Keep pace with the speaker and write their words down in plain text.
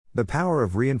The Power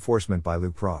of Reinforcement by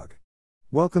lukeprog.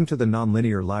 Welcome to the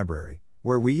Nonlinear Library,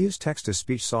 where we use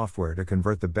text-to-speech software to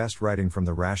convert the best writing from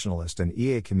the rationalist and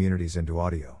EA communities into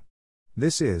audio.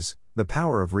 This is The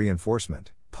Power of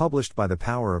Reinforcement, published by The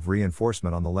Power of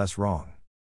Reinforcement on the Less Wrong.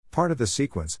 Part of the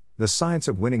sequence, The Science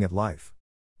of Winning at Life.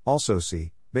 Also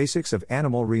see, Basics of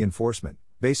Animal Reinforcement,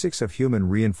 Basics of Human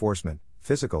Reinforcement,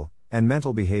 Physical and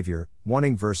Mental Behavior,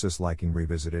 Wanting versus Liking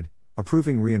Revisited,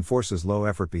 Approving Reinforces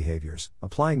Low-Effort Behaviors,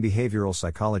 Applying Behavioral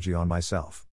Psychology on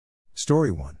Myself.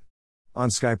 Story 1. On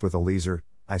Skype with Eliezer,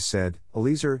 I said,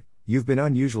 "Eliezer, you've been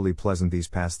unusually pleasant these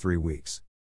past 3 weeks.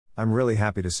 I'm really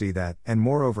happy to see that, and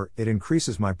moreover, it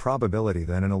increases my probability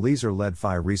that an Eliezer-led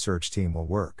FI research team will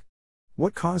work.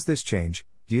 What caused this change,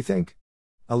 do you think?"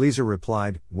 Eliezer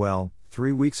replied, "Well,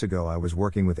 3 weeks ago I was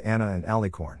working with Anna and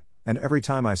Alicorn, and every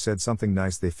time I said something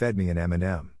nice they fed me an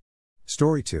M&M.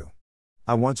 Story 2.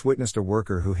 I once witnessed a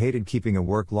worker who hated keeping a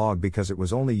work log because it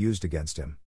was only used against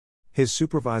him. His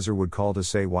supervisor would call to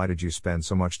say, "Why did you spend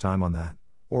so much time on that?"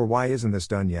 Or "Why isn't this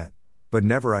done yet? But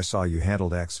never I saw you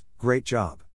handled X, great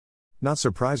job." Not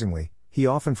surprisingly, he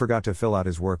often forgot to fill out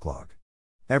his work log.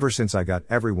 Ever since I got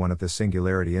everyone at the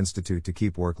Singularity Institute to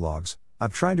keep work logs,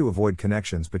 I've tried to avoid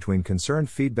connections between concerned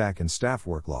feedback and staff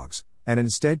work logs, and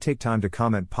instead take time to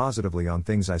comment positively on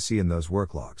things I see in those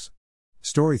work logs.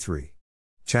 Story 3.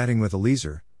 Chatting with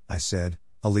Eliezer, I said,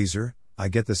 "Eliezer, I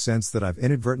get the sense that I've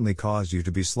inadvertently caused you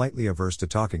to be slightly averse to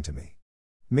talking to me.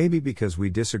 Maybe because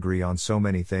we disagree on so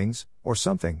many things, or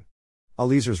something."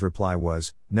 Eliezer's reply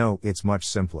was, "No, it's much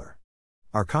simpler.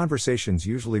 Our conversations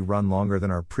usually run longer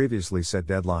than our previously set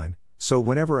deadline, so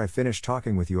whenever I finish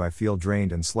talking with you I feel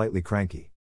drained and slightly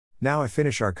cranky. Now I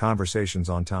finish our conversations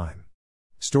on time."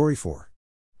 Story 4.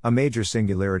 A major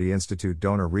Singularity Institute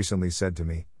donor recently said to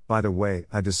me, "By the way,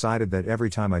 I decided that every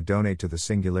time I donate to the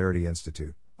Singularity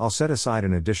Institute, I'll set aside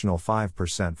an additional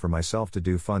 5% for myself to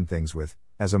do fun things with,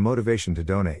 as a motivation to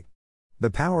donate." The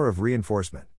power of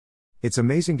reinforcement. It's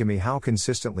amazing to me how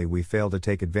consistently we fail to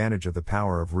take advantage of the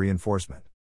power of reinforcement.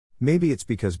 Maybe it's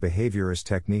because behaviorist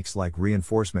techniques like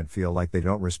reinforcement feel like they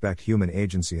don't respect human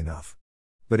agency enough.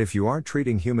 But if you aren't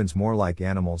treating humans more like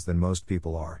animals than most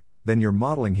people are, then you're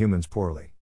modeling humans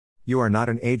poorly. You are not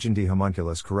an agenty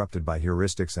homunculus corrupted by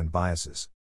heuristics and biases.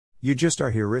 You just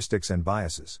are heuristics and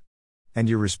biases. And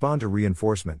you respond to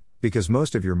reinforcement, because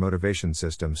most of your motivation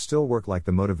systems still work like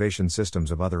the motivation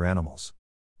systems of other animals.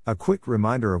 A quick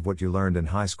reminder of what you learned in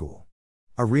high school.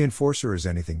 A reinforcer is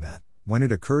anything that, when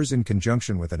it occurs in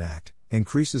conjunction with an act,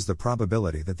 increases the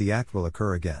probability that the act will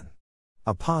occur again.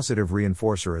 A positive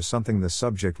reinforcer is something the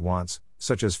subject wants,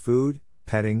 such as food,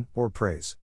 petting, or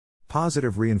praise.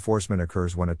 Positive reinforcement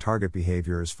occurs when a target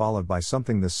behavior is followed by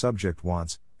something the subject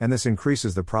wants, and this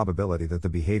increases the probability that the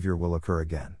behavior will occur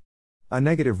again. A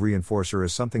negative reinforcer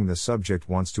is something the subject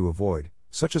wants to avoid,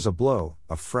 such as a blow,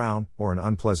 a frown, or an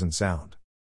unpleasant sound.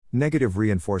 Negative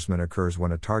reinforcement occurs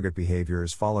when a target behavior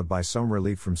is followed by some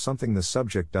relief from something the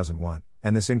subject doesn't want,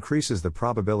 and this increases the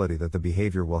probability that the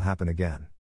behavior will happen again.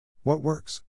 What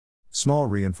works? Small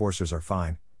reinforcers are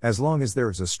fine, as long as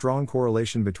there is a strong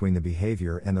correlation between the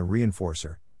behavior and the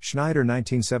reinforcer. Schneider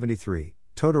 1973,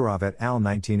 Todorov et al.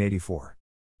 1984.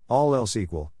 All else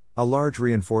equal, a large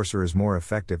reinforcer is more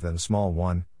effective than a small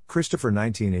one. Christopher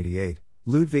 1988,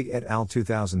 Ludwig et al.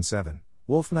 2007,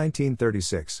 Wolf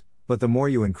 1936, but the more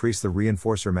you increase the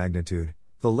reinforcer magnitude,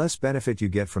 the less benefit you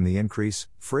get from the increase.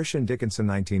 Frisch and Dickinson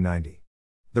 1990.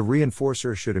 The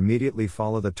reinforcer should immediately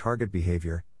follow the target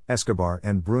behavior. Escobar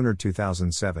and Brunner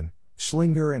 2007,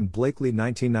 Schlinger and Blakely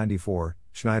 1994,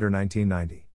 Schneider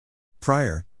 1990.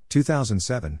 Pryor,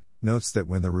 2007, notes that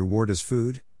when the reward is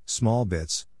food, small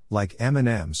bits, like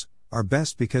M&Ms, are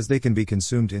best because they can be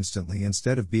consumed instantly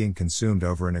instead of being consumed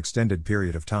over an extended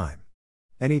period of time.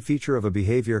 Any feature of a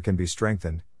behavior can be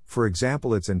strengthened, for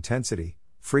example its intensity,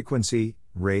 frequency,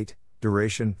 rate,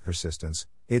 duration, persistence,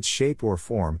 its shape or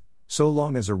form, so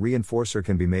long as a reinforcer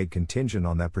can be made contingent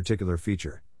on that particular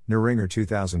feature. Neringer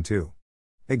 2002.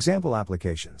 Example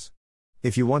applications.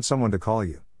 If you want someone to call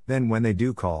you, then when they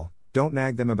do call, don't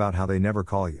nag them about how they never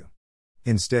call you.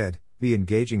 Instead, be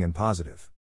engaging and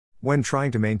positive. When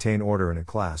trying to maintain order in a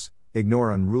class,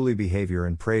 ignore unruly behavior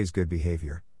and praise good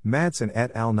behavior. Madsen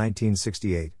et al.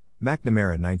 1968,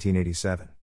 McNamara 1987.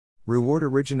 Reward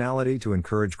originality to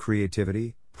encourage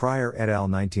creativity. Pryor et al.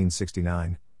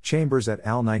 1969, Chambers et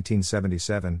al.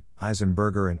 1977,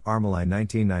 Eisenberger and Armelin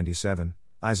 1997.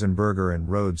 Eisenberger and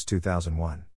Rhodes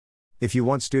 2001. If you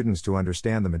want students to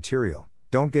understand the material,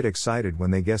 don't get excited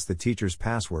when they guess the teacher's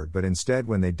password but instead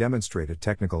when they demonstrate a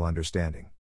technical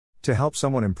understanding. To help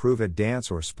someone improve at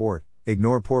dance or sport,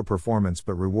 ignore poor performance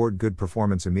but reward good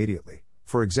performance immediately.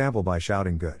 For example, by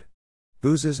shouting good.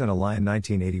 Boozes and a Lion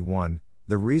 1981,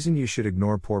 the reason you should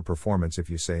ignore poor performance if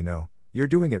you say no, you're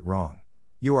doing it wrong.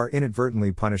 You are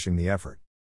inadvertently punishing the effort.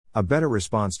 A better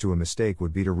response to a mistake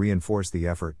would be to reinforce the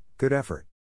effort, good effort.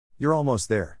 You're almost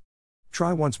there.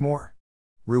 Try once more.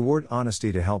 Reward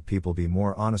honesty to help people be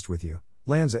more honest with you.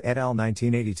 Lanza et al.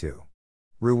 1982.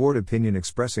 Reward opinion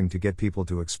expressing to get people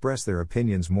to express their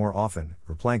opinions more often.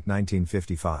 Verplank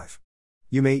 1955.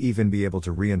 You may even be able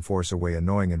to reinforce away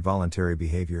annoying involuntary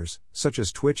behaviors, such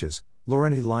as twitches.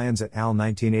 Laurenti Lyons et al.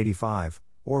 1985,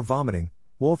 or vomiting.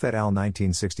 Wolf et al.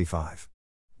 1965.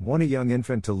 Want a young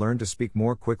infant to learn to speak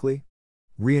more quickly?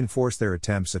 Reinforce their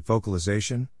attempts at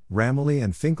vocalization. Ramilly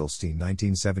and Finkelstein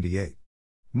 1978.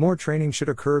 More training should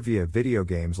occur via video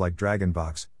games like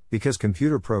Dragonbox, because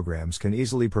computer programs can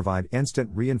easily provide instant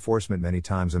reinforcement many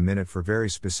times a minute for very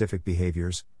specific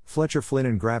behaviors. Fletcher Flynn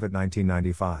and Gravitt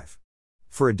 1995.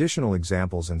 For additional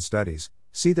examples and studies,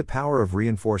 see The Power of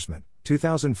Reinforcement,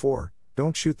 2004,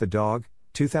 Don't Shoot the Dog,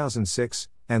 2006,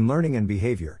 and Learning and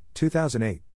Behavior,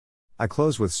 2008. I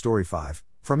close with Story 5,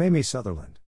 from Amy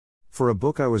Sutherland. For a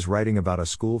book I was writing about a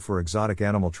school for exotic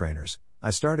animal trainers, I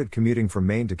started commuting from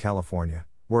Maine to California,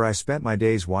 where I spent my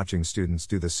days watching students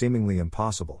do the seemingly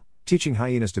impossible, teaching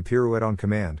hyenas to pirouette on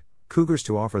command, cougars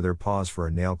to offer their paws for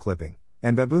a nail clipping,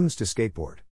 and baboons to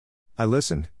skateboard. I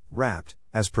listened, rapt,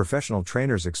 as professional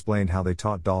trainers explained how they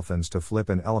taught dolphins to flip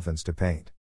and elephants to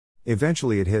paint.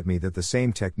 Eventually it hit me that the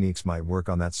same techniques might work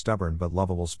on that stubborn but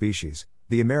lovable species,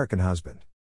 the American husband.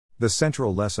 The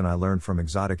central lesson I learned from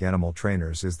exotic animal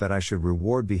trainers is that I should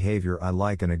reward behavior I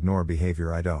like and ignore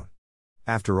behavior I don't.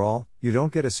 After all, you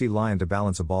don't get a sea lion to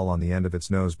balance a ball on the end of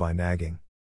its nose by nagging.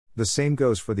 The same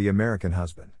goes for the American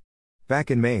husband.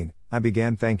 Back in Maine, I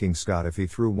began thanking Scott if he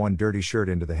threw one dirty shirt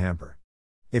into the hamper.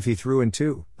 If he threw in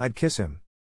two, I'd kiss him.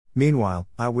 Meanwhile,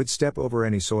 I would step over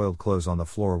any soiled clothes on the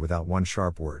floor without one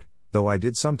sharp word, though I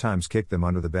did sometimes kick them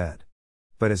under the bed.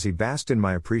 But as he basked in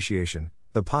my appreciation,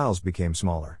 the piles became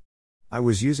smaller. I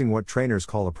was using what trainers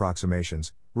call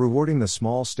approximations, rewarding the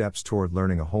small steps toward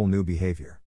learning a whole new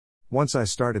behavior. Once I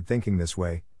started thinking this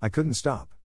way, I couldn't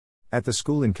stop. At the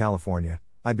school in California,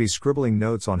 I'd be scribbling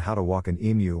notes on how to walk an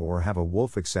emu or have a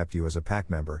wolf accept you as a pack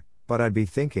member, but I'd be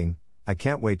thinking, I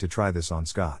can't wait to try this on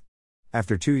Scott.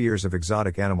 After 2 years of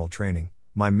exotic animal training,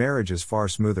 my marriage is far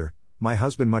smoother, my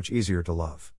husband much easier to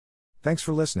love. Thanks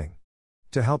for listening.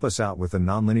 To help us out with the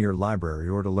Nonlinear Library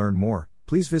or to learn more,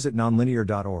 please visit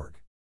nonlinear.org.